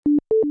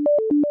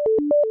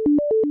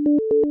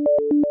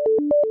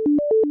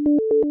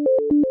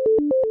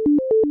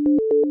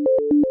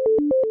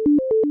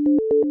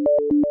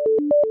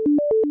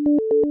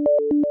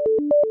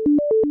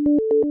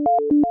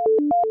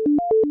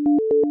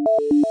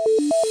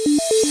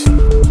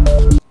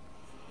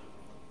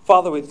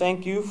Father, we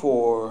thank you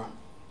for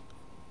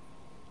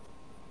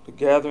the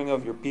gathering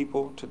of your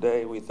people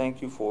today. We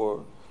thank you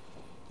for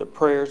the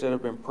prayers that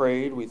have been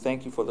prayed. We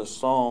thank you for the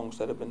songs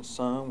that have been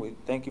sung. We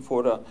thank you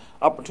for the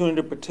opportunity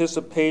to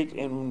participate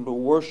in the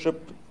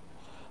worship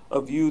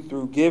of you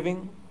through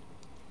giving.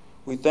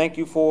 We thank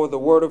you for the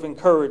word of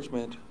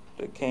encouragement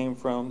that came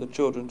from the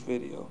children's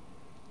video.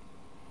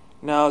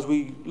 Now, as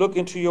we look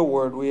into your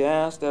word, we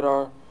ask that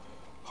our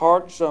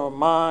hearts, our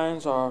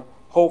minds, our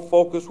whole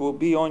focus will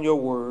be on your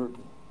word,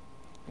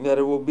 and that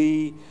it will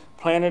be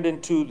planted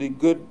into the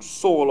good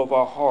soil of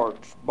our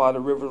hearts by the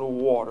rivers of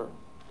water,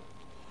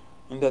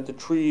 and that the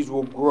trees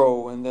will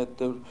grow, and that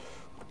the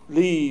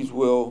leaves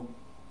will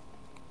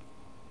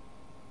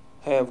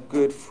have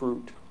good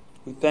fruit.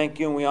 We thank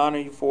you and we honor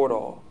you for it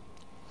all.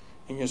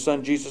 In your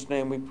Son Jesus'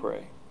 name we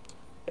pray.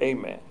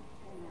 Amen.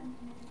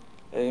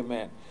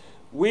 Amen.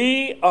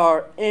 We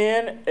are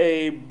in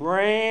a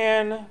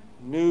brand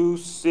new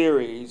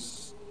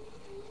series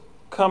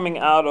coming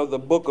out of the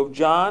book of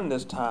John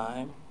this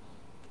time.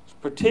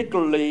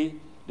 Particularly,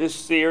 this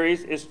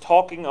series is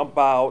talking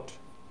about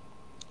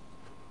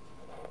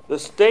the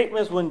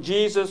statements when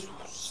Jesus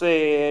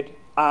said,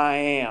 I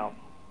am.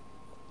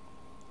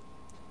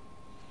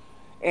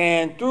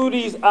 And through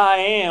these I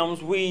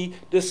ams, we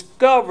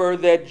discover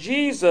that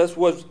Jesus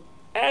was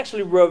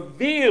actually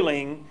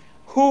revealing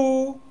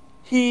who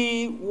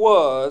he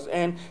was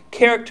and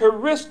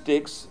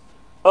characteristics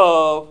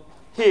of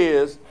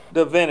his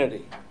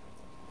divinity.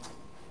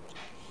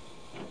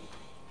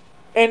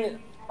 And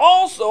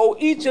also,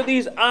 each of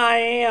these I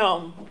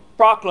am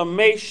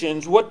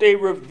proclamations, what they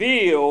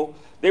reveal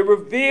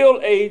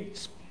a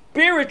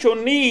spiritual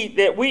need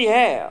that we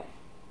have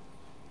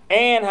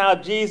and how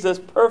Jesus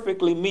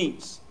perfectly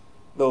meets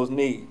those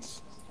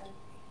needs.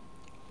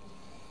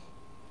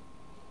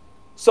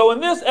 So in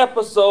this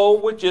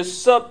episode, which is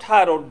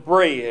subtitled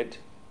Bread,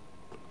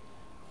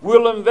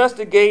 we'll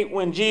investigate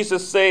when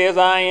Jesus says,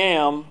 I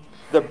am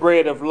the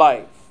bread of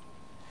life,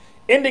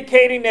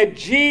 indicating that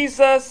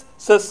Jesus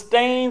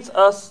sustains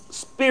us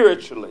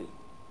spiritually,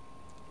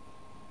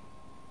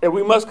 that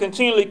we must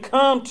continually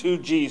come to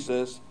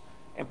Jesus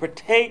and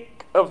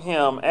partake of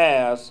him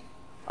as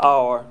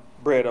our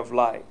bread of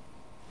life.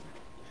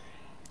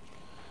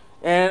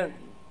 And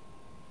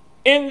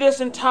in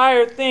this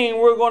entire thing,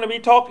 we're going to be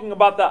talking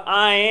about the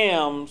I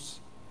ams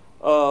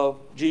of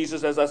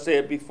Jesus, as I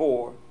said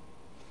before.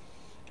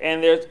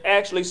 And there's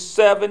actually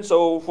 7,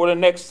 so for the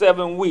next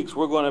 7 weeks,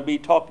 we're going to be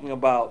talking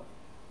about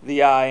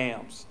the I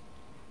ams.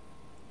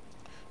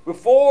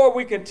 Before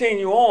we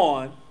continue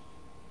on,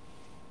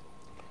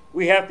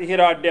 we have to hit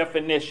our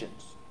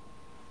definitions.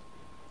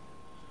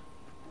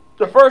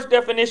 The first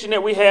definition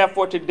that we have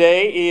for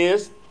today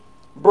is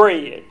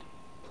bread.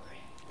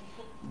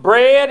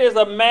 Bread is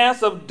a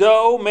mass of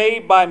dough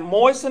made by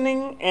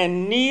moistening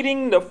and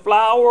kneading the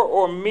flour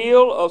or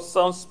meal of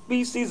some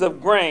species of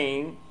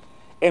grain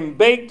and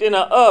baked in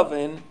an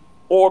oven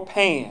or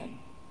pan.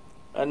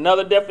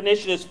 Another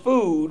definition is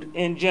food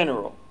in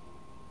general.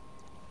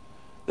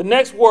 The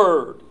next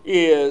word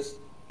is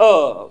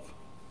of,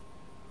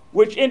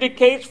 which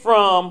indicates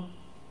from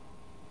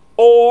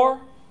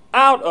or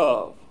out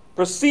of,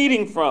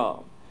 proceeding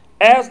from,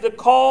 as the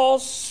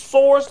cause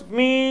source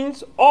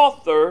means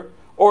author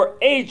or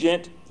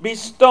agent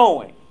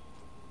bestowing.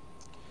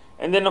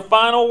 And then the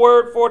final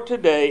word for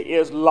today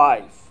is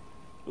life.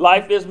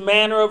 Life is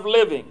manner of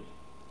living,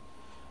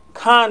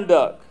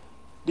 conduct,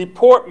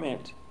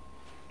 deportment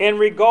in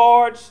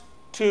regards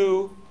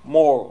to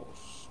morals.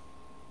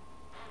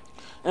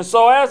 And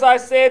so as I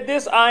said,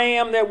 this I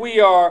am that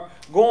we are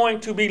going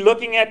to be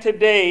looking at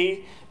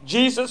today,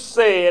 Jesus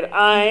said,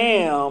 I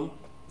am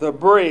the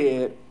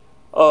bread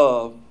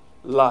of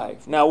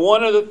life. Now,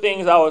 one of the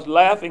things I was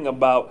laughing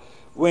about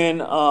when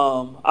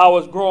I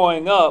was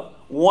growing up,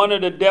 one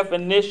of the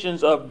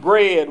definitions of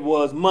bread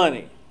was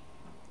money.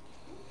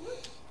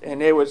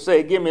 And they would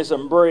say, give me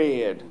some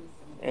bread.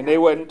 And they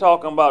wasn't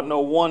talking about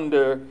no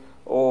Wonder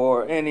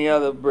or any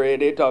other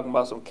bread. They're talking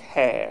about some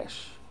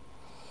cash.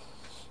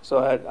 So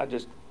I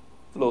just,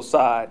 a little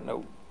side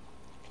note.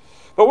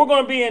 But we're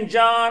going to be in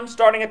John,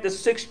 starting at the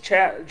 6th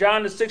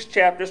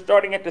chapter,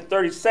 starting at the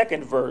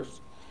 32nd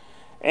verse.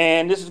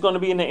 And this is going to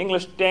be in the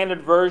English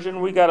Standard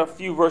Version. We got a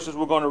few verses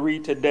we're going to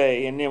read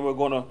today, and then we're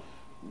going to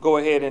go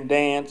ahead and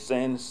dance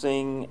and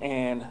sing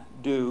and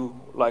do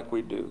like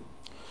we do.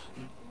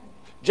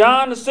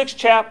 John, the 6th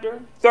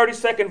chapter,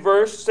 32nd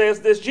verse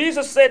says this.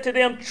 Jesus said to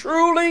them,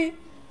 truly,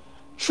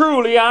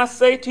 truly, I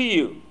say to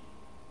you,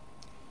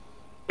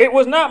 it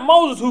was not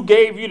Moses who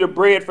gave you the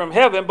bread from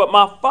heaven, but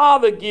my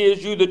Father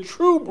gives you the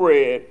true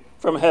bread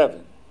from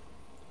heaven.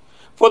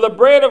 For the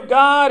bread of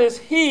God is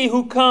he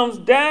who comes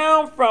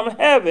down from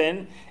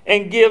heaven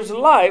and gives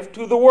life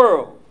to the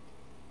world.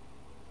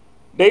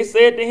 They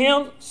said to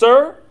him,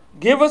 Sir,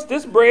 give us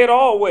this bread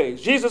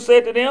always. Jesus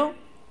said to them,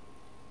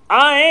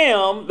 I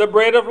am the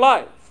bread of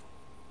life.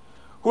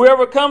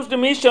 Whoever comes to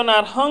me shall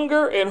not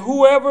hunger, and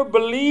whoever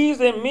believes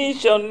in me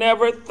shall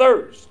never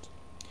thirst.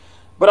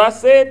 But I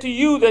said to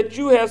you that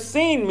you have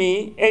seen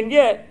me, and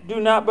yet do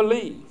not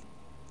believe.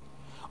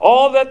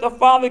 All that the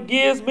Father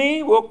gives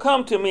me will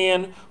come to me,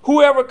 and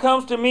whoever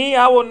comes to me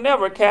I will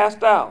never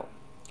cast out.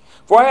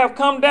 For I have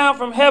come down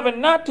from heaven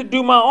not to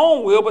do my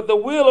own will, but the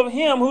will of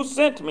him who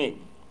sent me.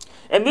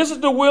 And this is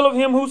the will of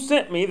him who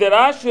sent me, that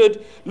I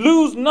should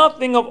lose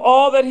nothing of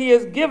all that he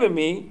has given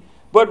me,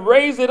 but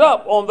raise it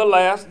up on the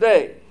last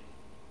day.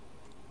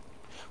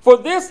 For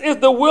this is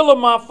the will of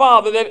my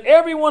Father, that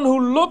everyone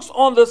who looks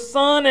on the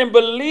Son and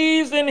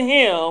believes in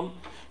him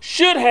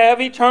should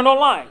have eternal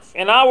life,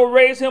 and I will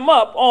raise him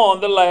up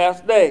on the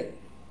last day.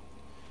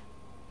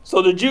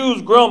 So the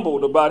Jews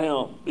grumbled about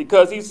him,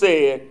 because he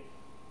said,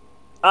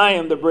 I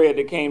am the bread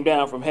that came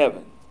down from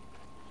heaven.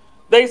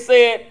 They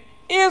said,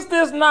 is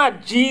this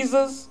not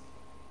Jesus,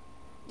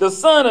 the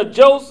son of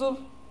Joseph,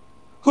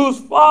 whose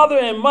father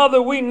and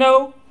mother we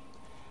know?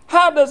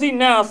 How does he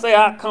now say,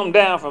 I come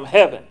down from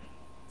heaven?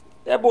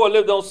 That boy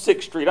lived on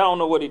 6th Street. I don't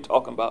know what he's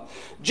talking about.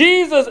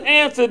 Jesus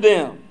answered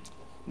them,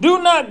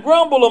 do not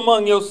grumble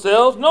among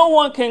yourselves. No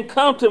one can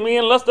come to me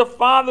unless the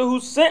Father who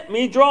sent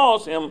me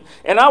draws him,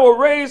 and I will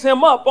raise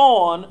him up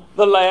on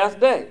the last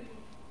day.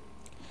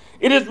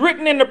 It is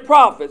written in the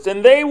prophets,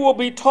 and they will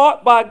be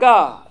taught by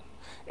God.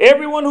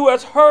 Everyone who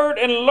has heard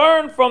and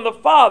learned from the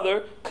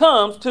Father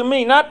comes to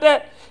me. Not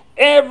that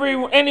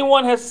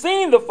anyone has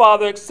seen the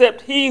Father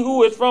except he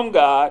who is from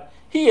God.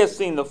 He has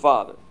seen the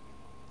Father.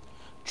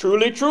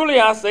 Truly, truly,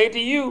 I say to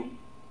you,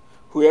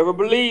 whoever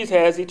believes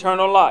has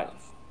eternal life.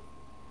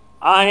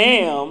 I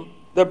am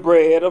the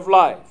bread of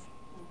life.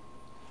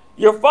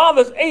 Your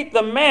fathers ate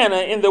the manna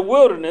in the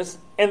wilderness,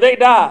 and they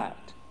died.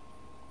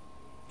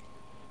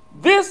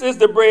 This is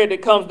the bread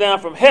that comes down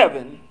from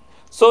heaven,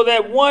 so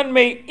that one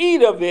may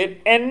eat of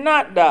it and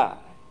not die.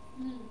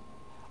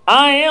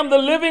 I am the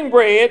living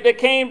bread that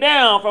came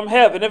down from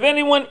heaven. If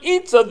anyone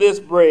eats of this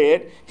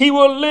bread, he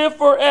will live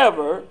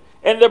forever,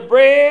 and the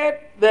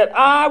bread that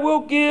I will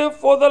give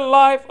for the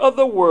life of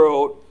the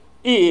world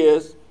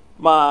is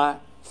my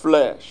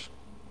flesh.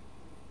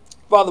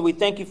 Father, we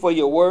thank you for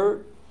your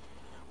word.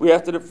 We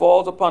ask that it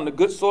falls upon the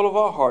good soil of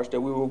our hearts,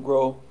 that we will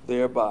grow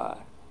thereby.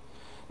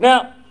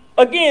 Now,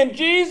 again,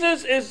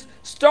 Jesus is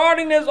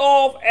starting this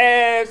off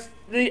as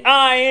the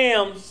I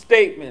am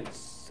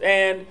statements.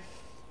 And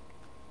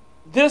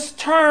this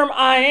term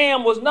I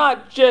am was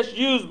not just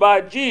used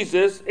by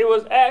Jesus. It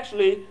was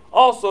actually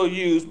also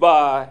used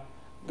by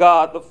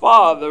God the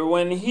Father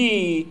when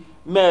he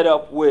met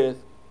up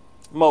with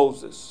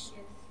Moses.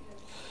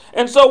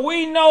 And so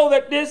we know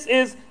that this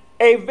is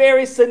a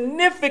very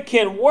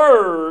significant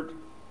word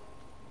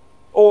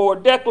or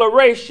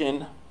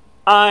declaration,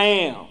 I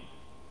am.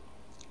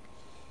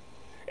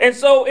 And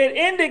so it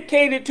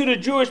indicated to the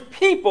Jewish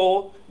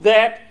people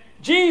that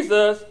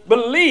Jesus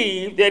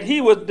believed that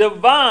he was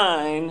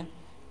divine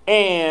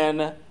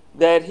and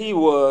that he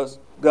was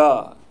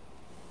God.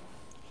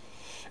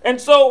 And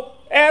so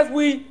as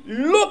we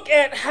look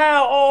at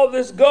how all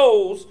this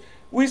goes,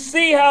 we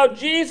see how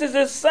Jesus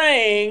is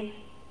saying,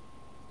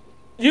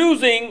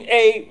 using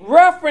a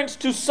reference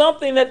to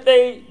something that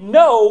they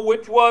know,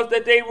 which was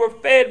that they were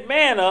fed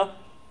manna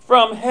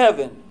from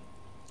heaven.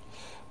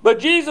 But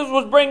Jesus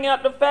was bringing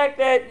out the fact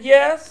that,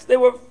 yes, they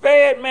were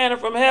fed manna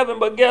from heaven,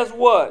 but guess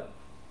what?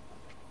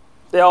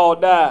 They all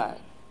died.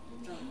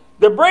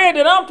 The bread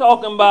that I'm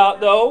talking about,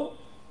 though,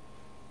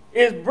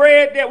 is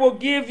bread that will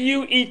give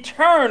you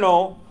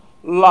eternal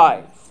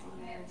life.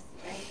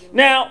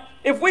 Now,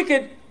 if we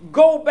could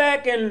go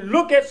back and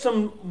look at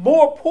some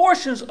more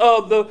portions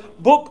of the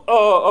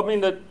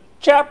the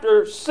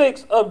chapter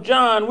 6 of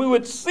John, we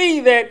would see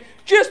that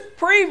just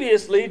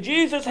previously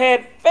Jesus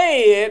had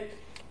fed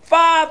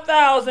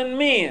 5,000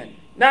 men,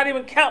 not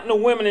even counting the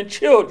women and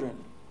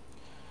children.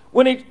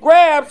 When he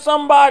grabbed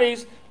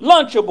somebody's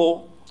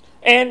Lunchable,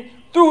 and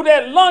through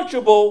that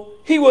Lunchable,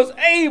 he was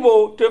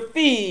able to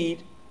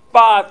feed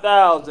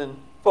 5,000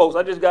 folks.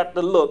 I just got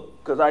the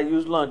look because I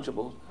use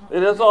Lunchables.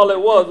 And that's all it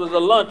was a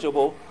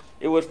Lunchable.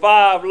 It was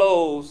 5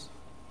 loaves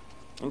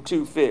and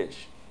 2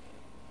 fish.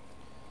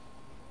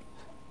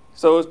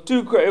 So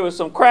it was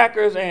some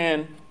crackers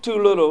and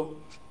 2 little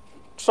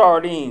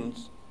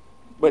sardines.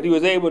 But he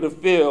was able to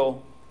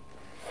fill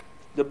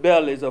the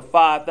bellies of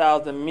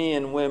 5,000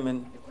 men,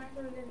 women,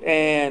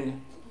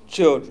 and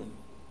children.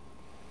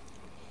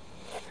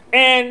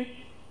 And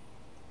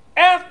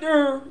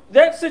after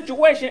that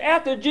situation,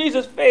 after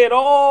Jesus fed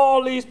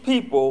all these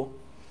people,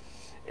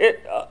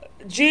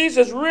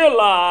 Jesus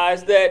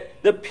realized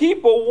that the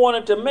people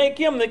wanted to make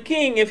him the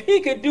king. If he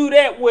could do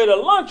that with a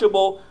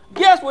Lunchable,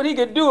 guess what he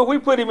could do if we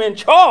put him in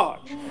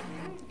charge?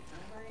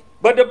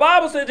 But the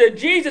Bible says that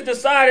Jesus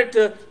decided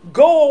to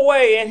go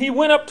away, and he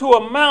went up to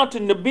a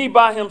mountain to be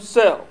by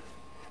himself.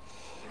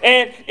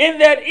 And in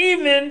that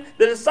evening,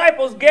 the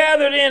disciples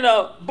gathered in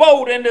a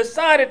boat and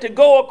decided to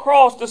go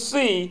across the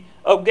Sea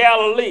of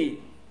Galilee.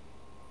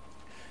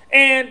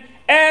 And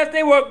as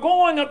they were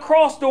going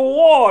across the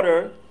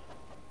water,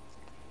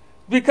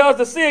 because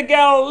the Sea of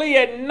Galilee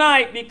at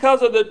night,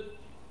 because of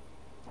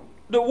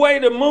the way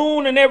the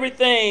moon and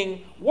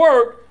everything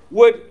worked,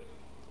 would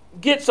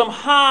get some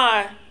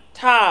high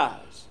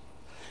tides.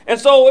 And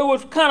so it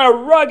was kind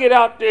of rugged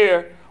out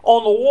there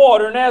on the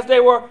water. And as they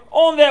were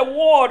on that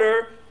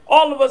water,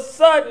 all of a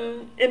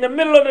sudden, in the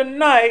middle of the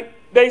night,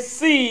 they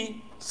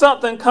see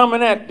something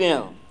coming at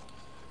them.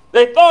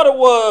 They thought it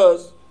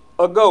was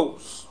a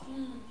ghost.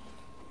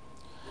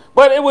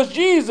 But it was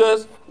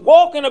Jesus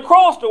walking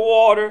across the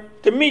water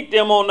to meet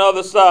them on the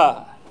other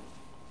side.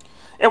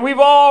 And we've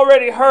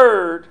already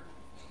heard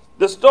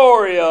the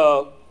story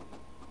of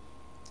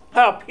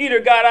how Peter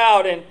got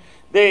out and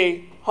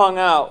they hung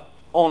out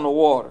on the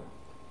water.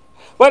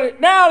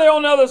 But now they're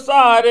on the other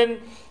side, and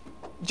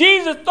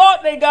Jesus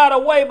thought they got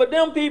away, but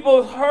them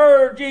people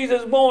heard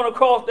Jesus going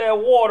across that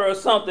water or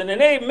something, and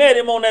they met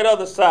him on that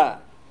other side.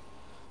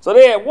 So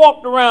they had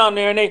walked around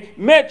there, and they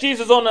met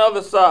Jesus on the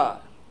other side.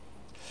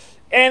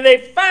 And they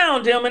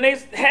found him, and they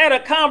had a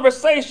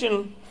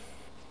conversation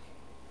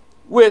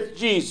with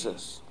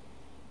Jesus.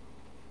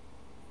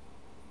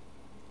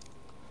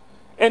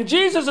 And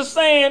Jesus is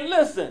saying,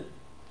 listen,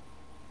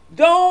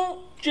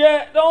 don't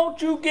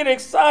you get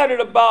excited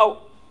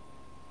about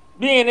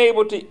being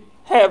able to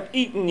have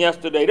eaten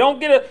yesterday. Don't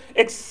get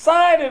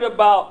excited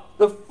about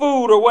the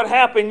food or what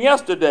happened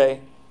yesterday.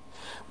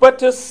 But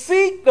to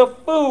seek the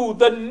food,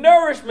 the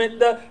nourishment,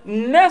 the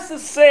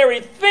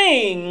necessary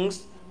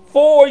things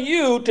for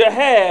you to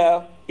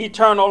have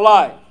eternal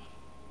life.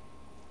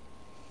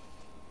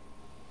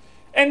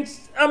 And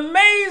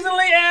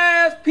amazingly,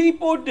 as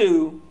people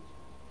do,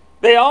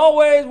 they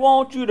always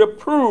want you to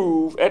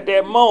prove at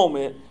that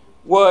moment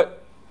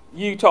what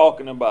you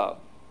talking about.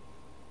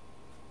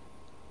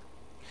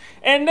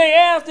 And they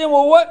asked him,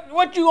 well,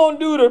 what you going to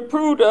do to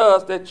prove to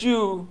us that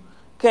you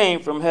came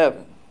from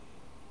heaven?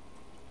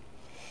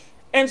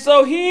 And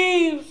so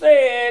he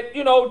said,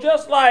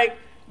 just like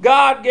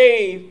God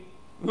gave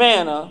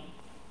manna,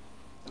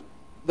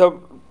 the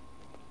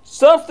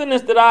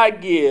sustenance that I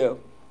give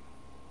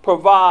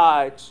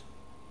provides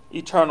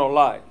eternal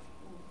life.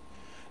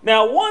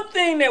 Now, one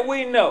thing that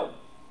we know,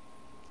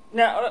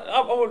 now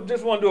I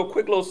just want to do a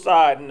quick little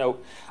side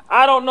note.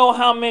 I don't know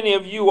how many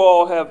of you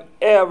all have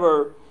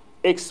ever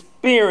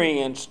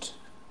experienced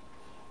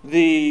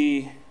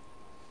the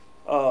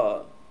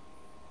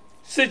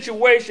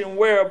situation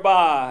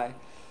whereby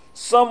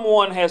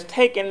someone has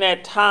taken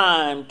that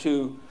time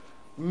to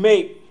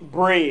make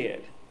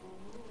bread,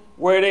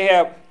 where they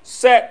have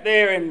sat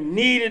there and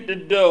kneaded the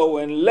dough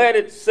and let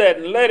it set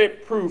and let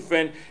it proof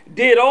and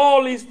did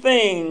all these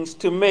things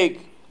to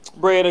make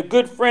bread. A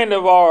good friend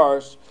of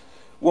ours,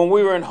 when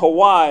we were in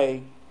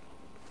Hawaii,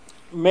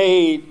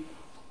 made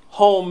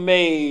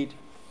homemade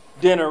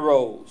dinner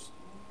rolls.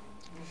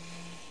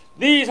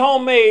 These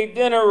homemade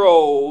dinner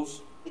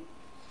rolls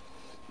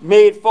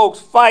made folks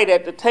fight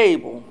at the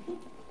table.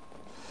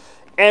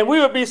 And we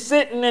would be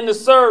sitting in the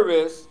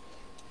service,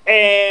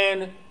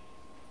 and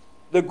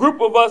the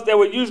group of us that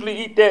would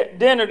usually eat that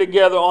dinner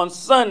together on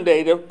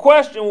Sunday, the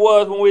question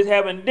was when we was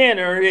having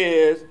dinner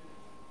is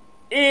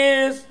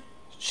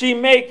she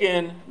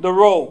making the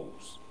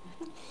rolls?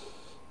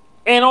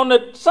 And on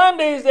the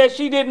Sundays that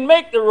she didn't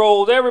make the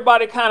rolls,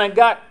 everybody kind of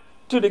got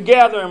to the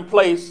gathering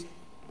place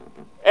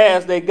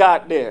as they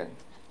got there.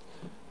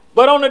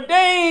 But on the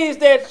days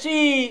that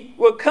she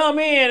would come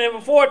in and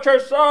before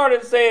church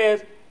started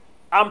says,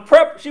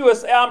 she would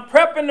say, I'm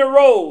prepping the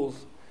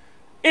rolls.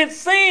 It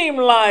seemed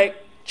like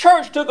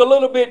church took a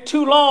little bit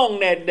too long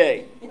that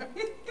day.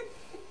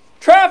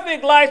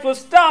 Traffic lights would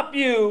stop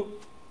you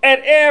at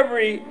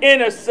every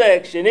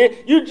intersection.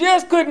 You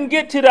just couldn't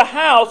get to the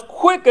house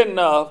quick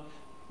enough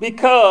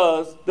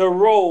because the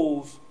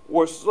rolls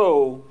were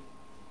so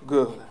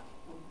good.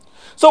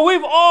 So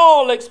we've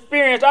all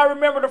experienced, I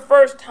remember the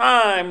first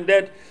time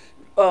that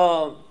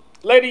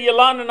Lady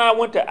Yolanda and I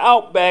went to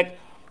Outback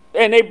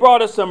and they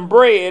brought us some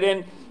bread,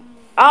 and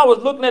I was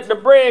looking at the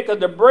bread because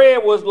the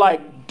bread was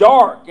like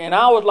dark, and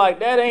I was like,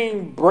 that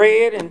ain't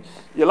bread, and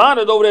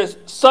Yolanda's over there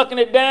sucking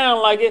it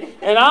down like it,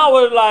 and I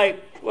was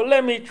like, well,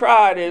 let me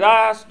try this.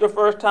 That's the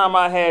first time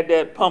I had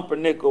that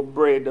pumpernickel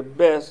bread, the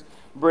best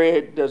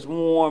bread that's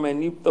warm,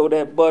 and you throw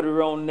that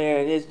butter on there,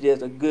 and it's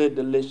just a good,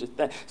 delicious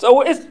thing.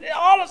 So it's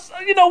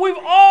all, we've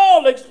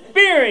all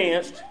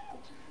experienced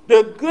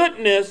the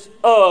goodness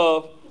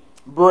of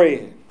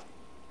bread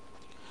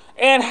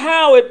and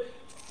how it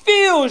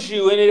fills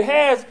you, and it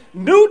has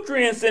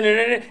nutrients in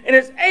it, and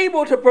it's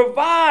able to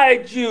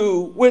provide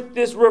you with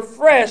this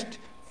refreshed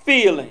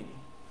feeling.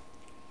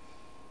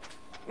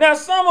 Now,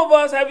 some of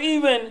us have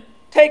even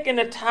taken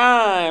the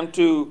time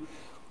to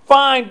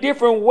find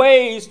different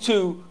ways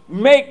to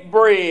make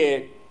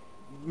bread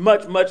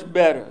much, much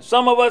better.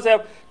 Some of us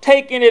have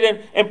taken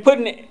it and put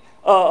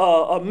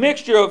a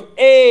mixture of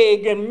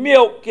egg and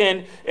milk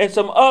and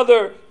some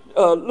other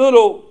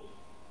little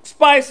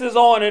spices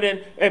on it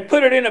and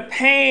put it in a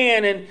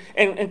pan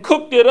and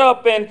cooked it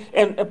up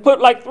and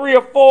put like 3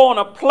 or 4 on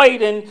a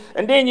plate,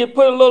 and then you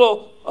put a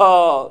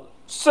little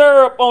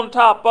syrup on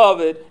top of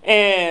it,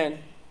 and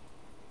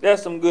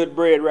that's some good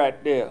bread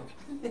right there.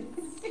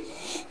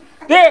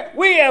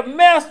 We have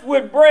messed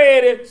with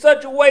bread in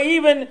such a way,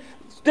 even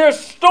there's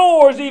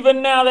stores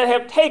even now that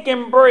have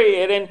taken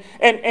bread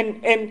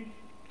and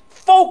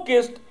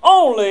focused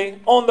only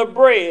on the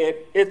bread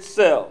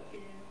itself.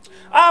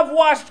 I've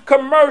watched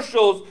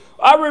commercials.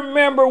 I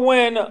remember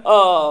when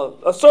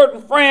a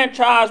certain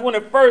franchise, when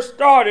it first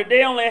started,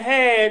 they only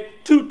had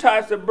two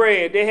types of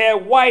bread. They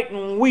had white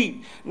and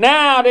wheat.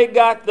 Now they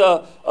got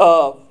the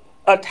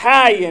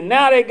Italian.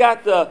 Now they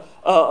got the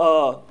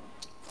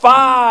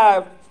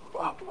five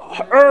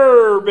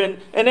herb, and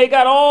they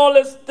got all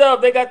this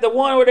stuff. They got the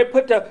one where they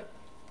put the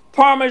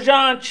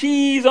Parmesan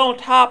cheese on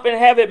top and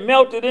have it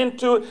melted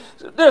into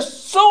it. There's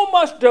so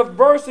much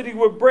diversity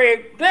with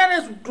bread. That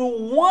is the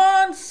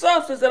one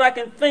substance that I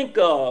can think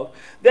of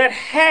that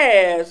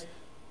has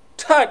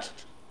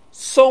touched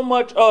so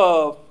much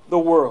of the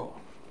world.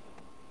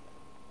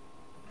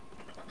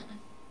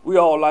 We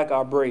all like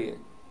our bread.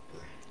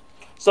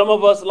 Some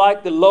of us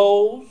like the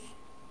loaves.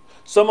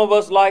 Some of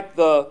us like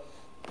the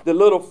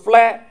little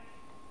flat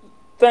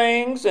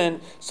things, and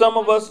some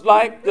of us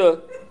like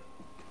the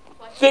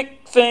thick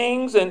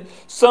things, and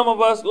some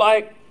of us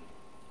like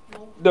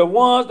the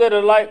ones that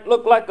are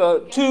look like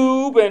a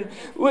tube. And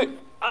we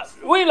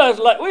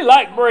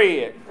like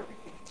bread.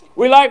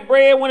 We like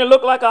bread when it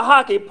look like a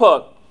hockey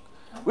puck.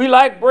 We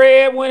like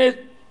bread when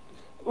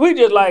we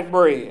just like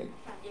bread.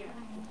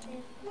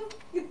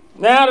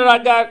 Now that I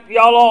got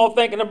y'all all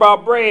thinking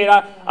about bread,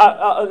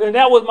 and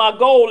that was my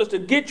goal, is to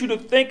get you to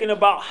thinking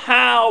about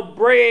how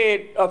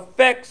bread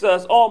affects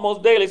us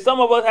almost daily. Some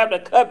of us have to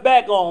cut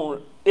back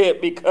on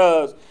it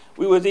because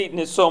we was eating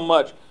it so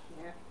much.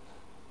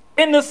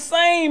 In the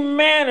same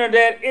manner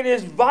that it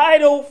is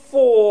vital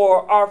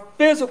for our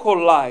physical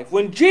life.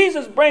 When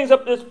Jesus brings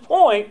up this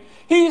point,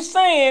 he's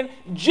saying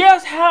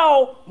just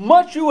how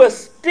much you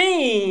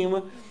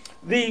esteem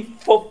the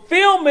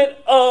fulfillment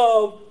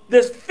of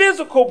this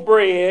physical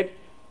bread.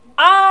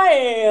 I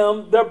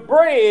am the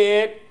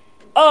bread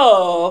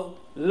of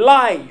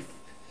life.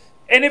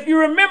 And if you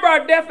remember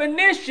our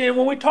definition,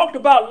 when we talked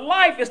about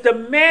life, it's the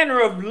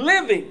manner of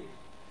living.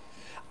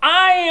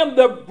 I am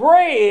the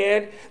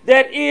bread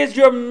that is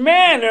your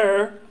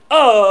manner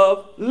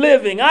of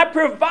living. I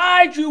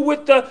provide you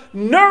with the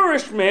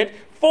nourishment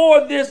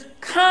for this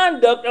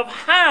conduct of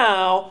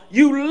how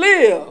you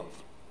live.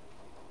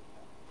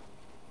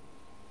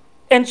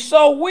 And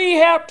so we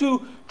have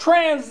to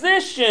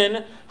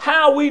transition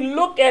how we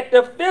look at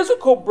the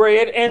physical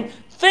bread and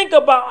think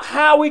about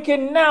how we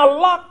can now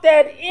lock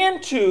that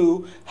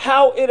into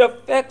how it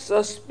affects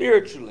us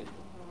spiritually.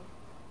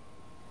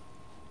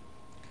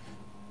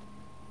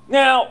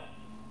 Now,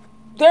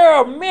 there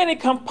are many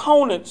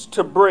components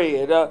to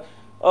bread.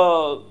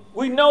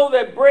 We know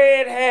that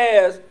bread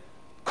has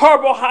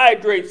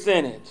carbohydrates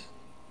in it.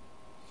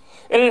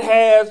 And it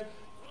has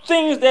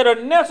things that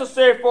are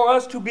necessary for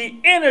us to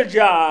be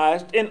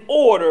energized in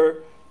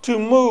order to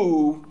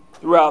move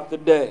throughout the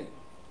day.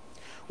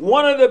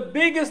 One of the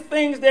biggest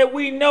things that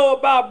we know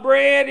about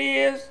bread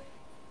is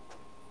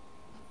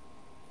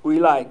we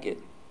like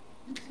it.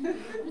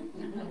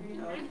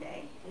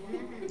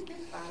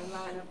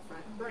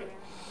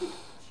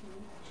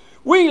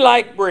 We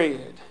like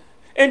bread.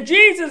 And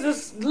Jesus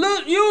is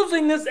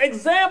using this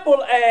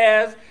example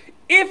as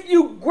if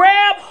you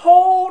grab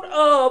hold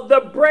of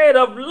the bread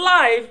of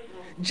life,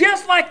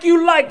 just like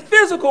you like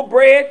physical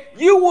bread,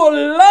 you will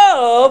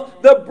love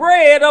the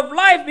bread of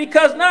life,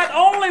 because not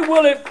only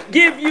will it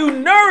give you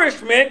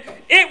nourishment,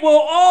 it will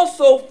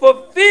also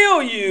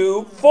fulfill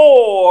you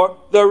for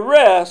the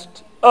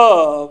rest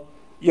of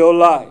your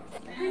life.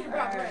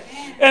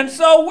 And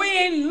so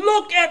we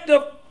look at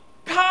the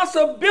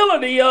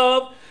possibility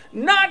of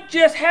not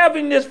just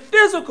having this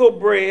physical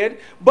bread,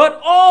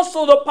 but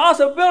also the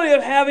possibility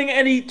of having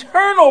an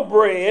eternal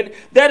bread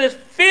that is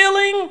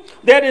filling,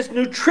 that is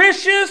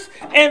nutritious,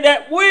 and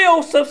that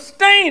will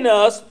sustain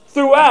us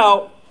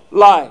throughout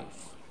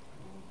life.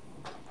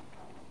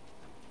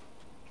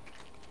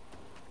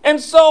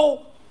 And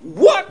so,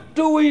 what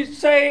do we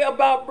say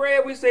about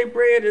bread? We say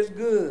bread is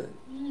good.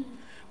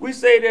 We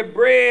say that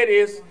bread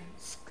is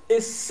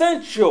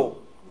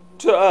essential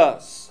to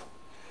us.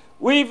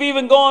 We've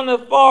even gone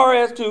as far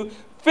as to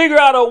figure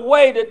out a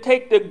way to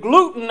take the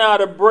gluten out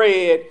of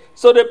bread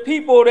so that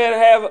people that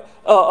have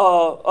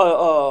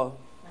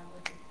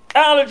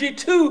allergy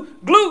to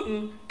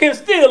gluten can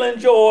still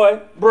enjoy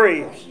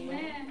bread.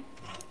 Amen.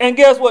 And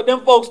guess what?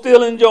 Them folks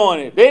still enjoying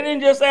it. They didn't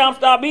just say, I'm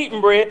stop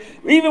eating bread.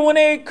 Even when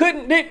they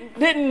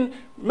didn't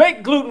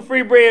make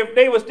gluten-free bread,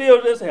 they would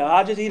still just say,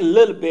 I'll just eat a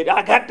little bit.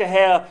 I got to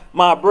have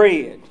my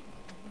bread.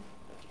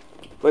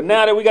 But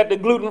now that we got the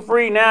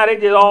gluten-free, now they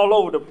just all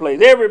over the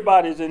place.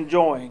 Everybody's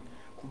enjoying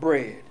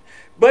bread.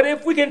 But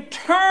if we can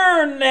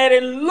turn that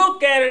and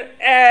look at it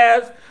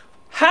as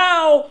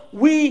how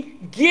we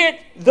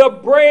get the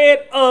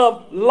bread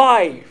of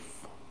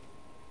life,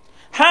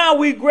 how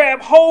we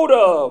grab hold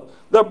of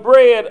the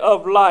bread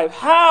of life,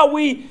 how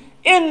we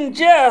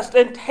ingest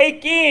and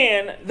take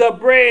in the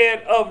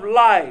bread of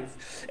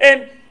life.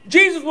 And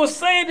Jesus was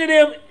saying to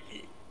them,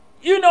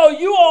 you know,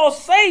 you all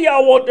say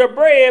y'all want the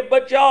bread,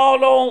 but y'all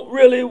don't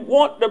really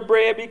want the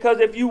bread, because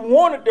if you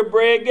wanted the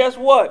bread, guess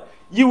what?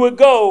 You would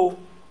go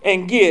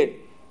and get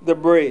the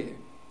bread.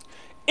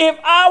 If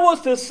I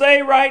was to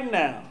say right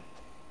now,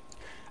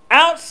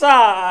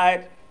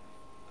 outside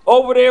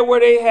over there where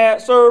they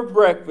had served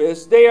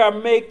breakfast, they are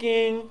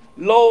making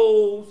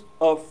loaves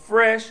of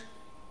fresh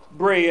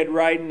bread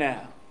right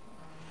now.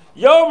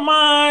 Your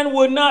mind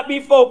would not be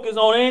focused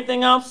on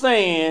anything I'm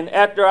saying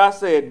after I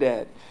said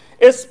that.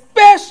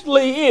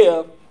 Especially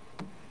if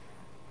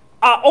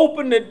I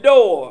open the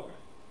door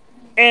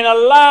and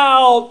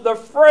allow the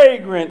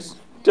fragrance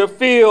to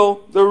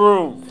fill the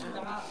room.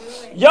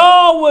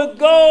 Y'all would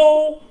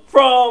go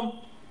from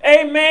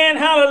amen,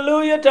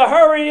 hallelujah, to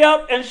hurry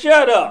up and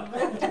shut up.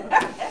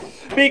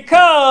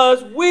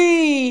 Because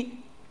we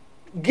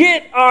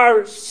get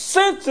our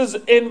senses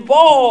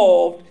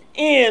involved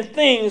in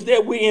things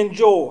that we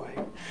enjoy.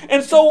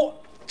 And so,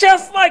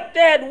 just like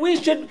that, we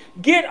should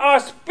get our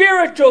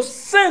spiritual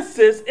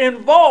senses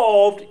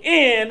involved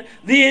in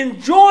the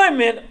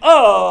enjoyment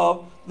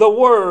of the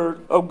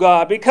Word of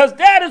God, because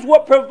that is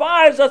what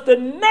provides us the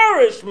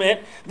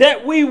nourishment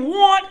that we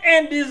want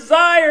and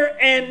desire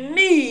and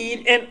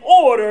need in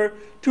order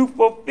to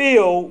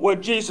fulfill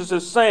what Jesus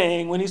is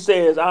saying when he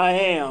says, I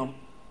am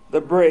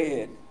the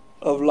bread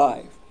of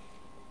life.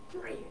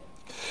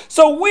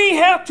 So we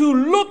have to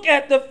look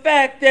at the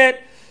fact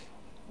that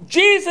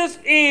Jesus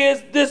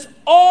is this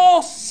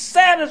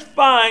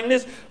all-satisfying,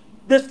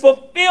 this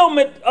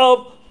fulfillment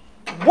of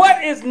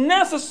what is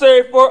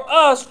necessary for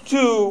us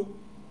to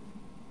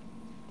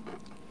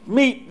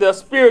meet the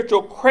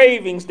spiritual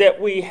cravings that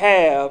we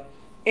have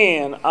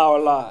in our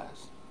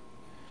lives.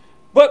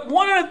 But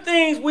one of the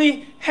things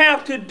we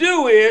have to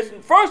do is,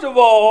 first of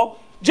all,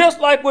 just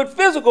like with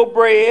physical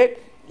bread,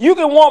 you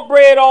can want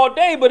bread all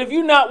day, but if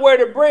you're not where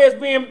the bread's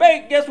being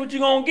baked, guess what you're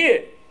going to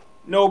get?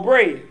 No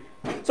bread.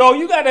 So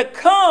you got to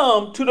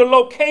come to the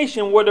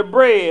location where the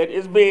bread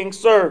is being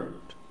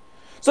served.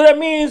 So that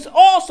means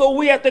also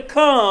we have to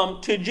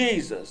come to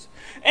Jesus.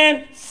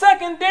 And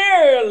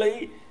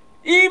secondarily,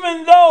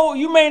 even though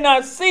you may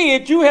not see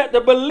it, you have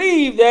to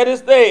believe that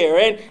it's there.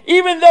 And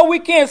even though we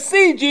can't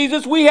see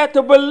Jesus, we have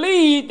to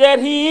believe that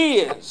he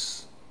is.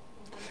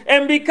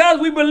 And because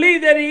we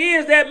believe that he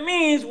is, that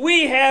means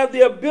we have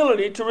the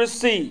ability to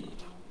receive.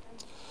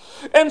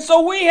 And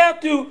so we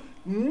have to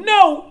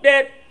note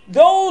that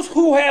those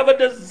who have a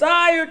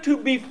desire to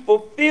be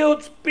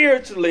fulfilled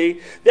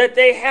spiritually, that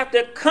they have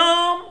to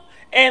come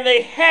and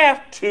they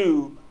have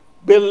to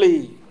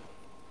believe.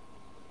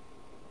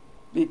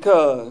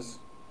 Because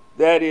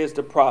that is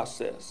the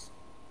process.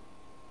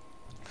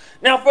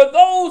 Now, for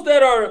those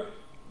that are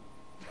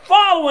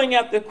following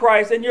after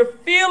Christ and you're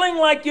feeling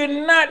like you're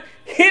not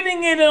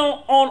hitting it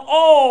on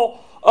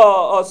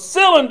all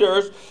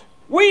cylinders,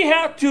 we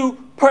have to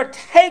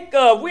partake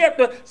of, we have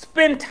to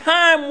spend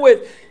time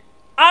with.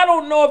 I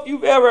don't know if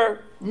you've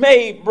ever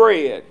made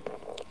bread,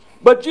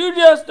 but you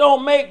just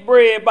don't make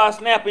bread by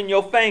snapping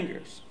your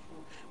fingers.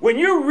 When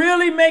you're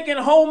really making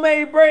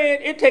homemade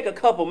bread, it takes a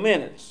couple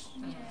minutes.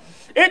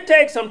 It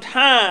takes some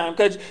time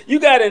because you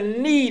got to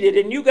knead it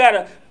and you got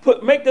to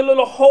make the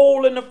little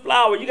hole in the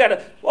flour. You got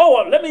to,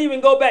 let me even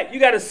go back. You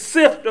got to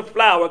sift the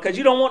flour because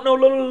you don't want no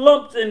little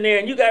lumps in there.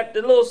 And you got the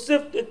little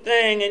sifter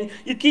thing and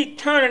you keep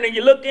turning and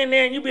you look in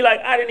there and you be like,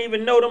 I didn't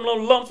even know them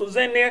little lumps was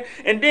in there.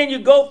 And then you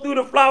go through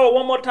the flour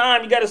one more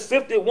time. You got to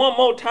sift it one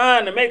more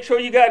time to make sure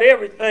you got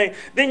everything.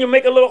 Then you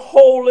make a little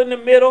hole in the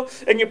middle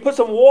and you put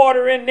some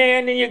water in there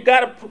and then you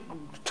got to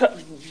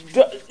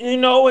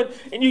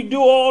and you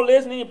do all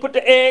this, and then you put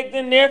the eggs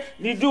in there,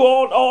 you do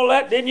all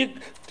that, then you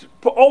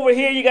over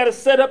here you got to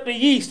set up the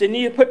yeast, and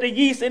you put the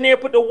yeast in there,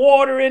 put the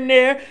water in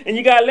there, and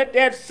you got to let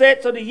that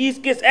set so the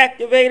yeast gets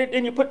activated,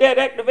 then you put that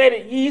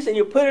activated yeast and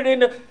you put it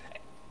in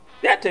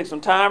that takes some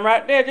time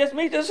right there, just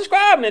me just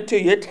describing it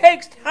to you. It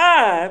takes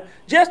time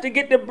just to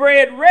get the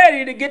bread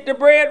ready,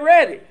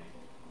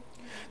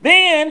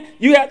 Then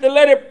you have to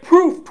let it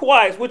proof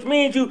twice, which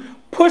means you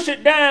push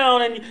it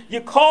down and you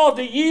cause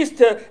the yeast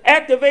to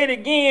activate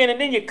again,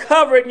 and then you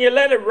cover it and you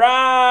let it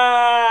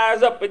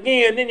rise up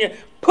again. Then you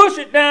push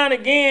it down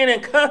again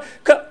and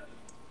cut.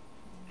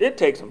 It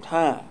takes some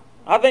time.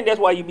 I think that's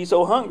why you be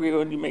so hungry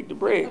when you make the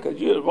bread,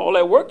 because you have all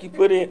that work you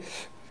put in,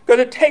 because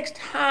it takes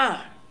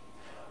time.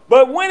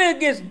 But when it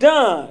gets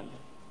done,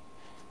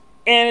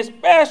 and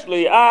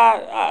especially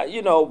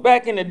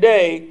back in the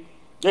day,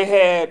 they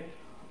had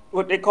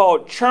what they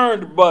call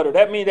churned butter.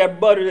 That means that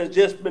butter that's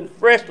just been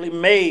freshly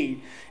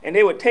made. And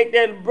they would take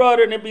that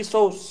butter and it'd be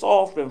so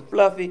soft and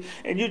fluffy.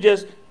 And you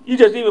just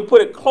even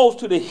put it close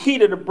to the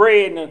heat of the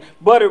bread and the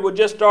butter would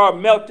just start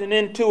melting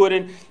into it.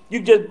 And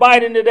you just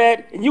bite into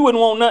that and you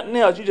wouldn't want nothing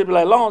else. You just be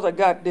like, as long as I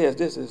got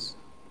this is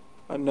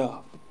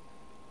enough.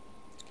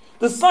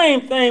 The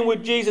same thing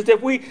with Jesus.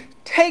 If we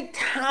take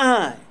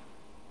time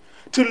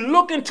to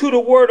look into the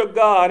Word of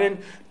God and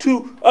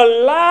to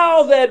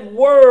allow that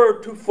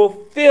Word to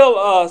fulfill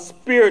us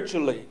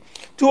spiritually,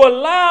 to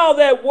allow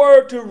that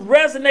Word to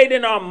resonate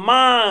in our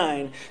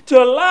mind,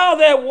 to allow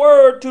that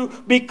Word to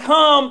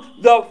become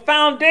the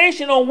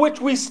foundation on which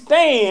we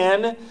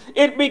stand,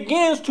 it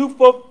begins to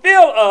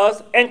fulfill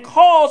us and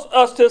cause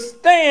us to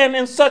stand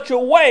in such a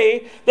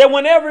way that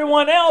when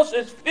everyone else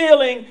is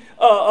feeling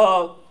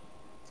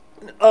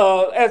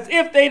as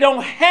if they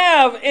don't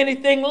have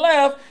anything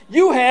left,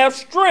 you have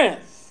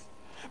strength.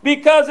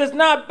 Because it's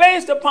not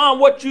based upon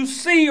what you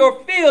see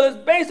or feel. It's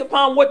based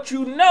upon what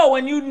you know.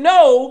 And you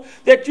know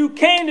that you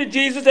came to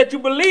Jesus, that you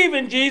believe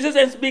in Jesus.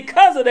 And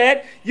because of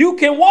that, you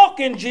can walk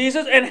in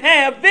Jesus and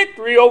have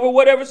victory over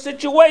whatever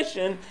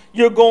situation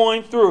you're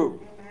going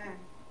through.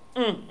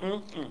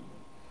 And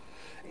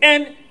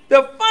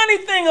the funny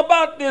thing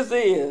about this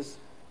is,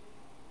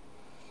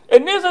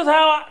 and this is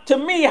how, to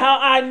me, how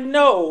I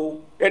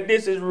know that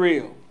this is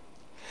real.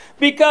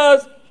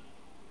 Because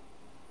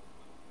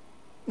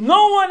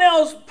no one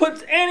else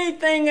puts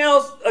anything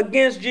else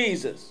against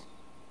Jesus.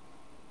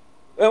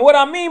 And what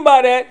I mean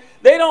by that,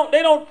 they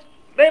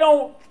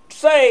don't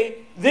say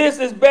this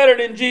is better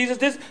than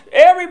Jesus.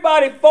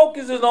 Everybody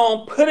focuses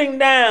on putting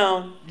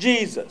down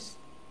Jesus.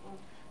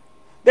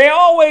 They're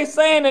always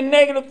saying a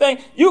negative thing.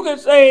 You can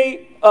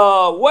say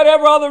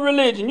whatever other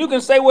religion. You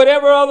can say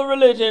whatever other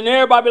religion, and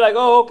everybody be like,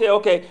 oh,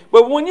 okay.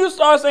 But when you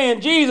start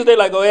saying Jesus, they're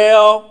like, oh,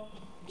 well,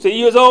 see,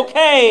 you was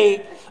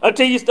okay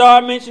until you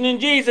start mentioning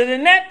Jesus.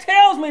 And that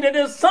tells me that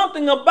there's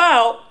something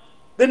about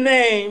the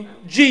name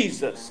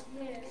Jesus.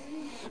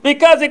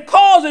 Because it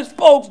causes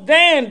folks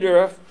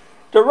dandruff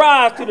to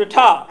rise to the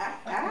top.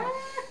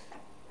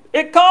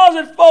 It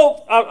causes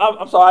folks,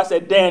 I'm sorry, I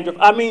said dandruff.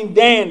 I mean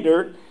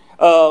dander,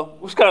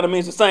 which kind of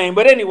means the same.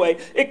 But anyway,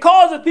 it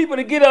causes people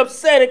to get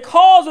upset. It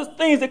causes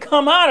things to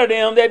come out of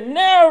them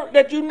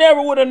that you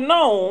never would have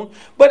known.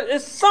 But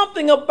it's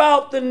something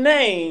about the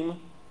name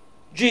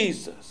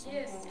Jesus.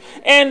 Yes.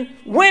 And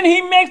when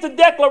he makes the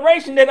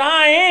declaration that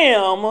I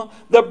am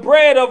the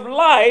bread of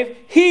life,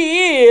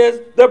 he is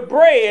the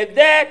bread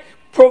that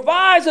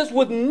provides us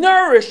with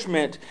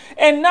nourishment.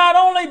 And not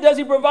only does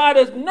he provide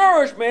us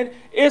nourishment,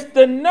 it's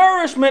the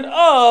nourishment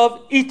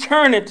of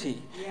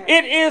eternity. Yes.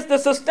 It is the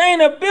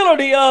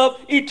sustainability of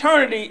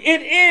eternity.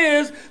 It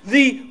is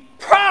the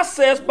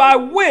process by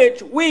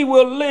which we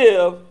will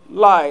live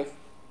life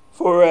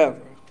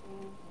forever.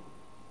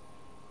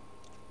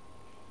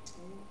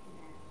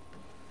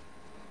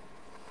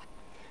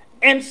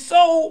 And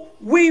so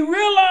we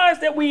realize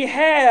that we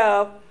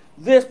have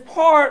this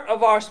part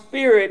of our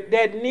spirit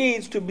that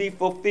needs to be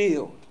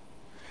fulfilled.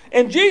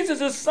 And Jesus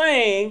is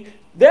saying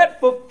that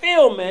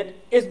fulfillment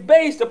is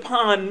based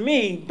upon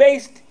me,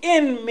 based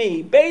in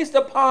me, based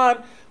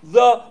upon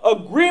the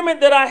agreement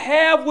that I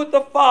have with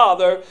the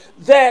Father,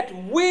 that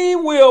we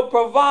will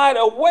provide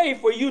a way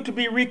for you to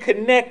be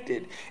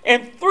reconnected.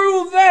 And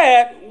through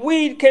that,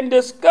 we can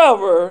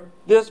discover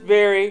this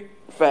very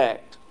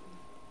fact,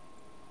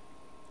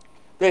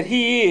 that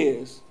he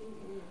is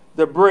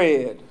the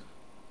bread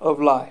of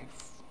life.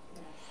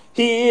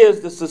 He is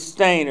the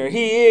sustainer.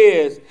 He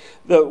is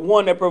the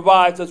one that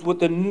provides us with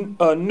the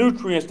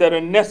nutrients that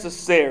are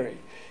necessary.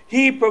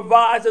 He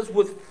provides us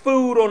with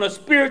food on a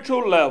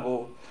spiritual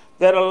level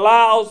that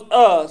allows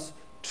us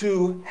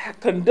to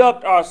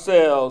conduct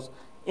ourselves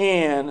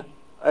in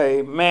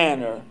a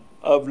manner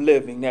of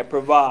living that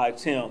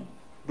provides him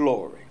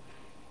glory.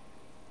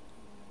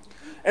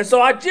 And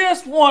so I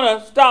just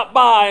want to stop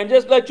by and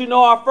just let you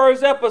know our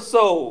first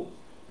episode.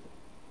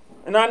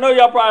 And I know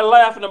y'all probably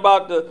laughing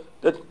about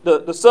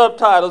the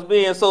subtitles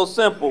being so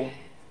simple.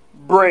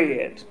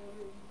 Bread.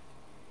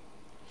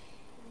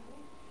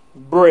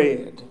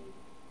 Bread.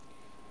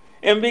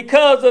 And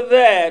because of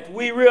that,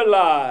 we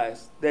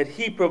realize that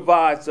he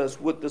provides us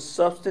with the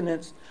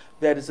sustenance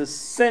that is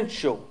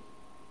essential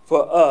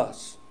for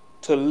us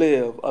to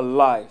live a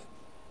life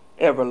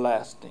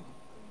everlasting.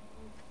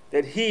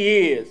 That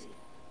he is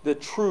the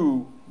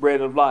true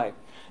bread of life.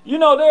 You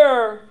know,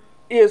 there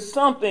is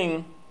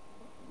something,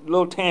 a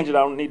little tangent I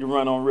don't need to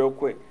run on real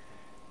quick.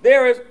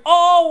 There is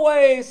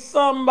always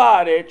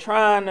somebody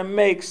trying to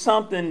make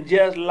something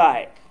just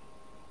like.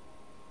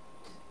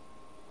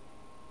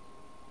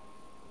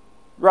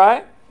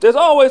 Right? There's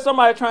always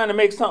somebody trying to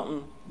make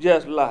something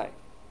just like.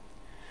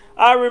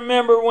 I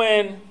remember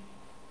when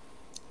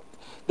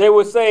they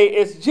would say,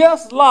 it's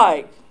just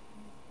like,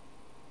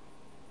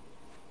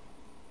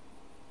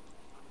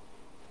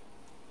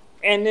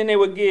 and then they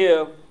would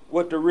give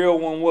what the real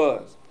one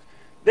was.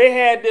 They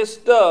had this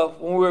stuff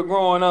when we were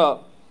growing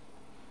up,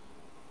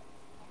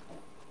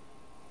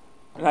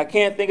 and I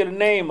can't think of the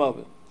name of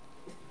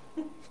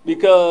it,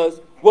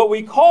 because what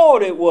we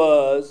called it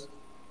was,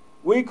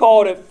 we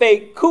called it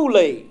fake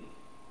Kool-Aid.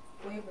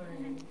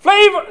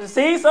 Flavor.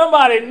 See,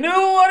 somebody knew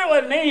what it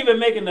was. They even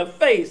making the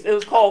face. It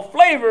was called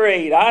Flavor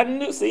Aid. I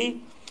knew.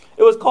 See,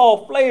 it was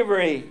called Flavor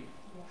Aid.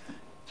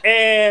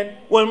 And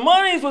when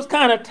monies was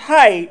kind of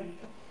tight,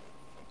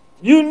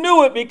 you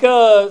knew it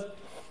because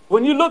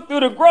when you looked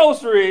through the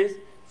groceries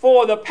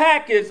for the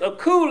packets of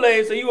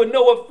Kool-Aid, so you would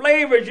know what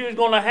flavors you was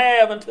going to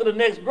have until the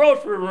next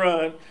grocery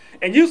run,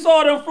 and you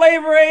saw them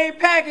Flavor Aid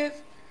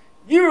packets,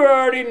 you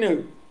already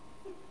knew.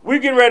 We're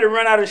getting ready to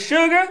run out of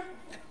sugar,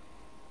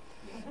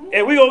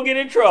 and we're going to get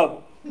in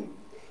trouble.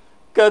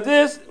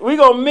 Because we're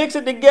going to mix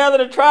it together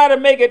to try to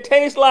make it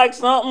taste like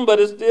something, but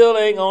it still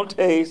ain't going to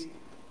taste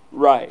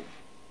right.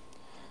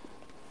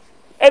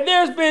 And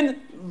there's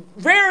been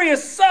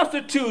various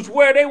substitutes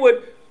where they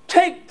would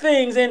take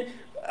things, and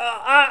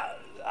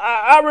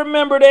I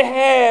remember they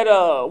had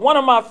one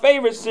of my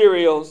favorite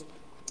cereals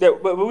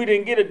but we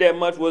didn't get it that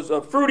much, was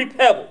Fruity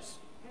Pebbles.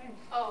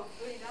 Oh,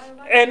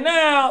 and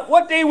now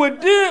what they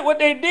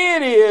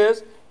did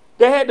is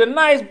they had the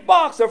nice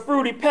box of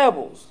Fruity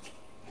Pebbles.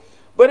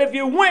 But if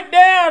you went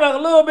down a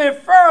little bit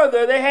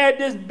further, they had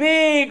this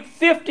big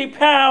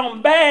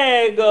 50-pound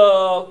bag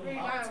of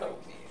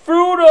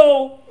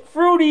Frodo's,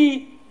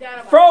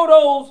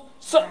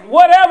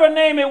 whatever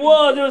name it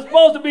was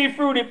supposed to be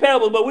Fruity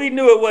Pebbles, but we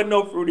knew it wasn't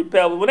no Fruity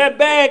Pebbles. When that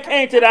bag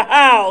came to the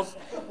house,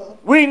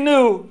 we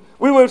knew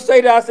we would say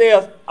to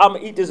ourselves, I'm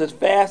going to eat this as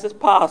fast as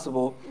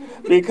possible,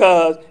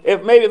 because if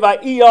I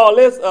eat all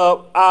this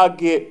up, I'll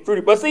get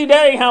fruity. But see,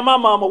 that ain't how my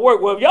mama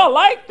worked. Well, if y'all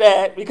like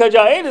that, because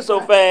y'all ate it so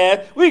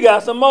fast, we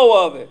got some more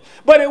of it.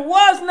 But it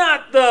was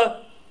not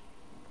the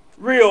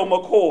real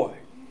McCoy.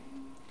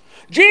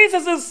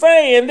 Jesus is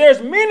saying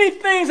there's many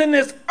things in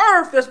this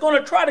earth that's going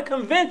to try to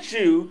convince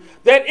you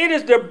that it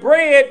is the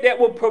bread that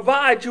will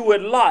provide you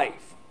with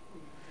life.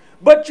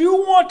 But you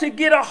want to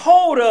get a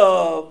hold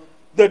of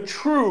the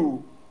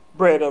true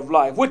bread of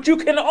life, which you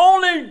can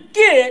only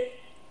get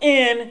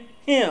in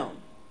Him.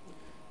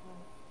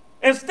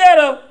 Instead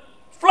of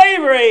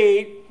Flavor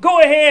Aid, go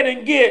ahead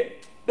and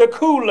get the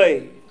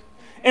Kool-Aid.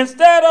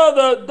 Instead of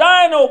the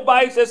Dino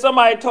Bites, that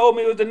somebody told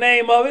me was the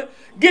name of it,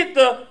 get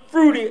the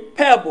Fruity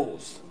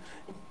Pebbles.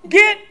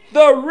 Get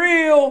the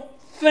real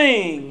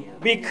thing,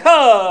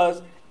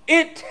 because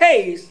it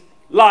tastes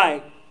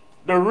like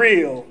the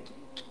real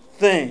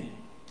thing.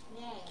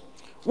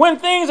 When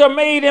things are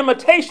made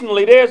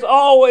imitationally, there's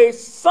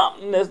always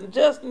something that's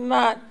just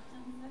not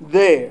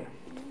there.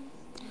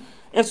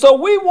 And so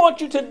we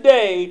want you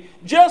today,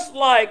 just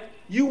like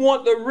you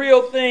want the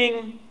real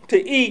thing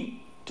to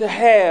eat, to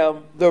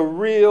have the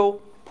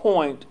real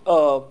point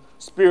of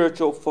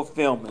spiritual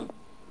fulfillment,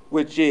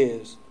 which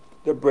is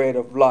the bread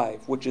of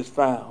life, which is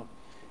found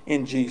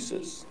in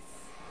Jesus.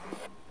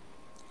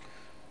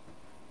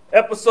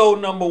 Episode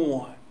number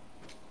 1.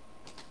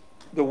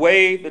 The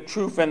Way, the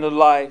Truth, and the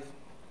Life.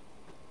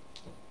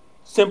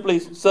 Simply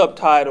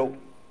subtitled,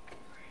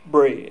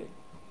 Bread.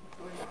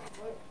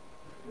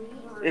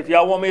 If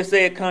y'all want me to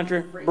say it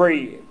country,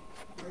 bread.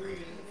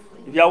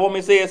 If y'all want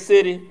me to say it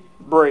city,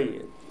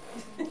 bread.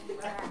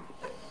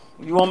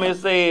 If you want me to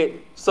say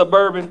it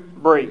suburban,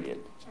 bread.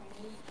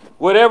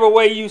 Whatever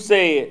way you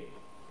say it,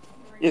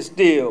 it's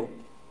still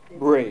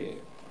bread.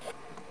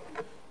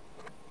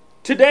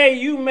 Today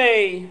you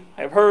may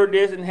have heard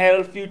this and had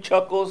a few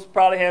chuckles,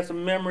 probably had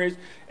some memories,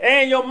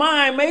 and your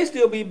mind may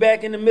still be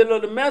back in the middle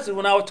of the message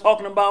when I was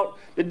talking about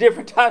the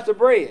different types of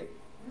bread.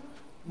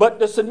 But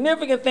the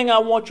significant thing I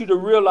want you to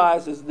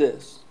realize is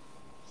this,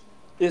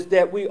 is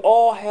that we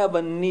all have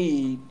a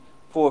need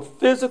for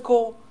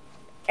physical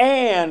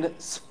and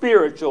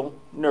spiritual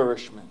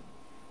nourishment.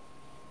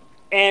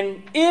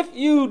 And if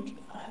you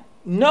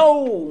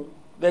know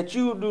that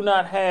you do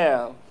not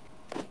have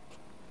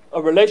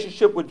a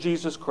relationship with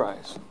Jesus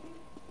Christ,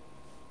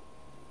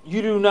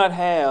 you do not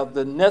have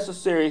the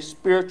necessary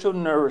spiritual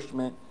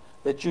nourishment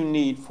that you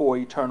need for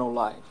eternal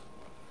life.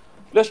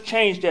 Let's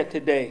change that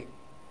today.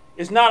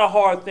 It's not a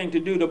hard thing to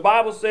do. The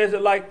Bible says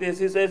it like this.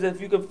 It says,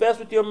 if you confess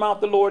with your mouth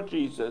the Lord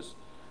Jesus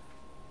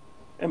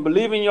and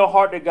believe in your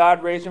heart that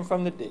God raised him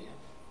from the dead,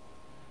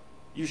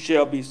 you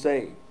shall be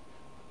saved.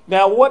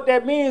 Now, what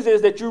that means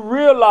is that you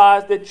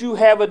realize that you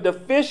have a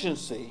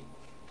deficiency,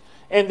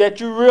 and that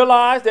you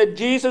realize that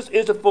Jesus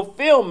is the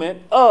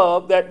fulfillment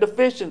of that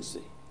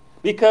deficiency,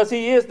 because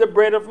he is the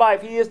bread of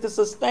life. He is the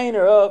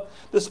sustainer of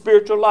the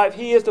spiritual life.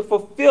 He is the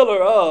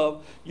fulfiller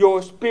of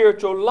your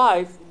spiritual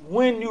life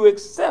when you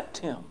accept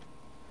him.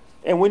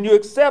 And when you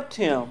accept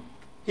him,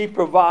 he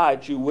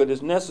provides you what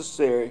is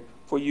necessary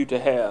for you to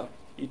have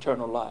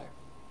eternal life.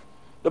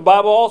 The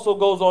Bible also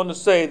goes on to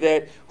say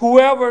that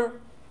whoever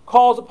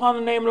calls upon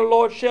the name of the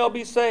Lord shall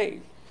be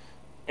saved.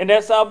 And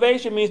that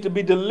salvation means to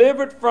be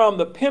delivered from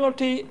the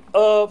penalty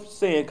of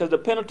sin, because the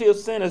penalty of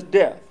sin is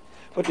death.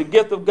 But the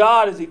gift of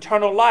God is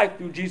eternal life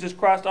through Jesus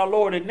Christ our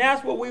Lord. And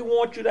that's what we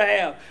want you to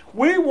have.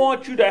 We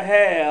want you to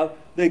have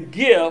the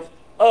gift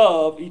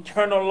of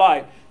eternal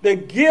life. The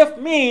gift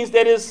means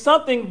that it's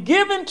something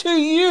given to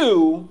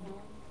you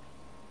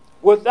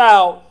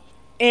without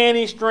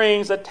any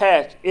strings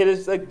attached. It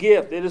is a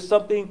gift. It is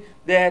something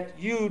that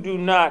you do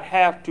not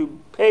have to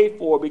pay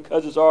for,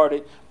 because it's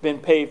already been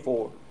paid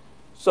for.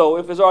 So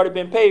if it's already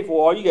been paid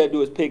for, all you got to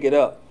do is pick it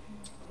up.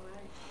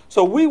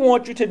 So we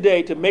want you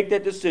today to make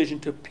that decision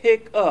to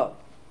pick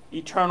up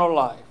eternal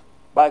life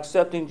by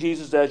accepting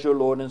Jesus as your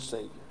Lord and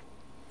Savior.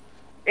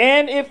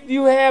 And if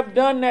you have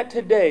done that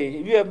today,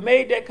 if you have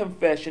made that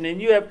confession,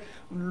 and you have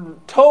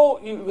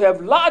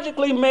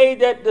logically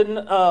made that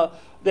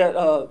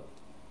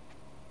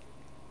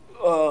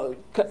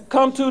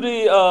come to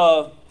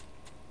the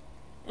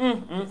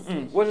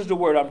what is the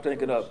word I'm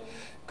thinking of?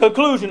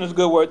 Conclusion is a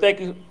good word. Thank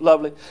you,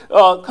 lovely.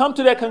 Come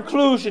to that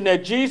conclusion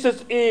that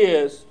Jesus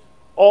is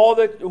all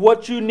that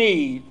what you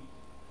need.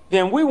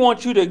 Then we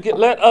want you to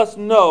let us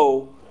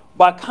know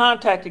by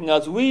contacting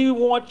us. We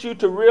want you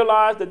to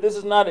realize that this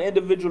is not an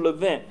individual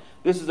event.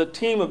 This is a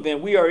team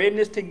event. We are in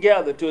this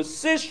together to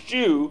assist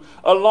you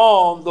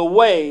along the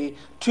way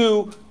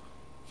to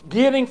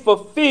getting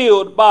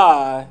fulfilled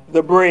by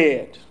the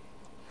bread.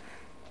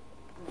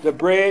 The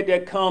bread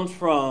that comes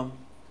from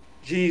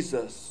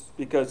Jesus,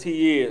 because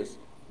he is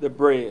the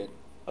bread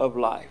of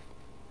life.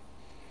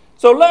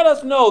 So let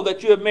us know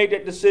that you have made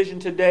that decision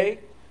today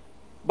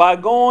by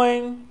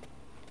going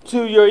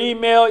to your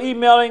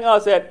emailing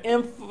us at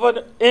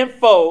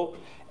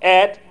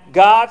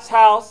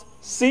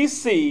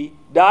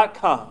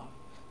info@godshousecc.com.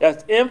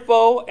 That's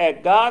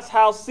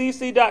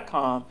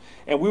info@godshousecc.com.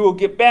 And we will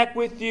get back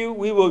with you.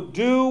 We will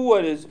do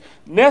what is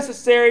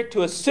necessary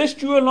to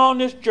assist you along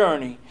this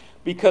journey,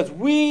 because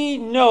we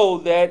know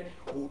that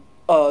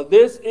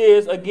this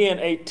is, again,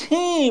 a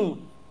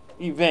team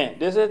event.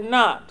 This is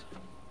not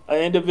an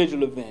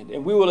individual event.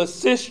 And we will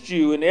assist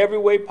you in every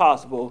way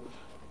possible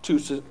to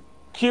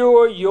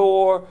secure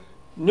your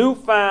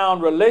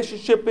newfound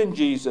relationship in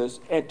Jesus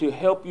and to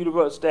help you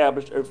to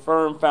establish a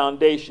firm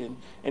foundation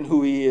in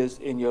who he is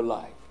in your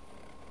life.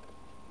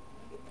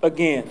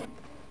 Again,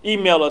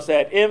 email us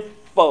at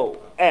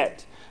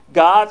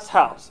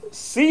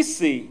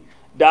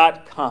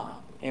info@godshousecc.com,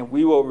 and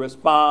we will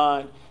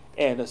respond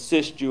and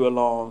assist you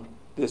along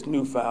this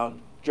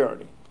newfound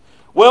journey.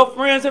 Well,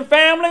 friends and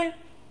family,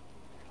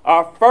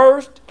 our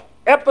first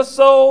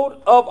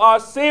episode of our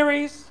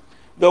series,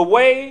 The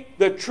Way,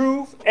 the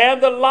Truth,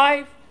 and the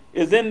Life,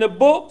 is in the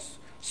books,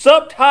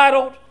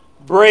 subtitled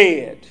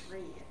Bread.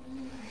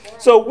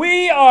 So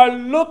we are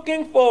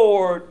looking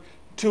forward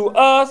to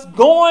us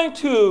going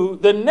to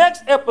the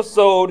next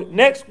episode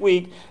next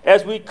week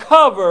as we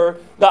cover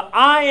the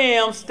I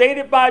am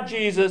stated by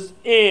Jesus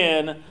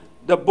in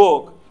the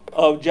book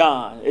of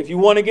John. If you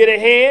want to get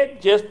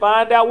ahead, just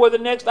find out where the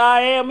next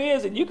I am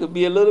is, and you could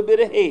be a little bit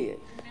ahead.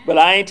 But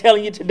I ain't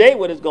telling you today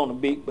what it's going to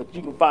be, but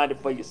you can find it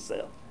for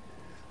yourself.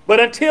 But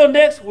until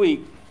next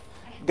week,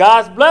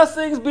 God's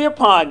blessings be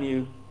upon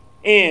you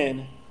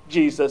in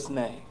Jesus'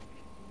 name.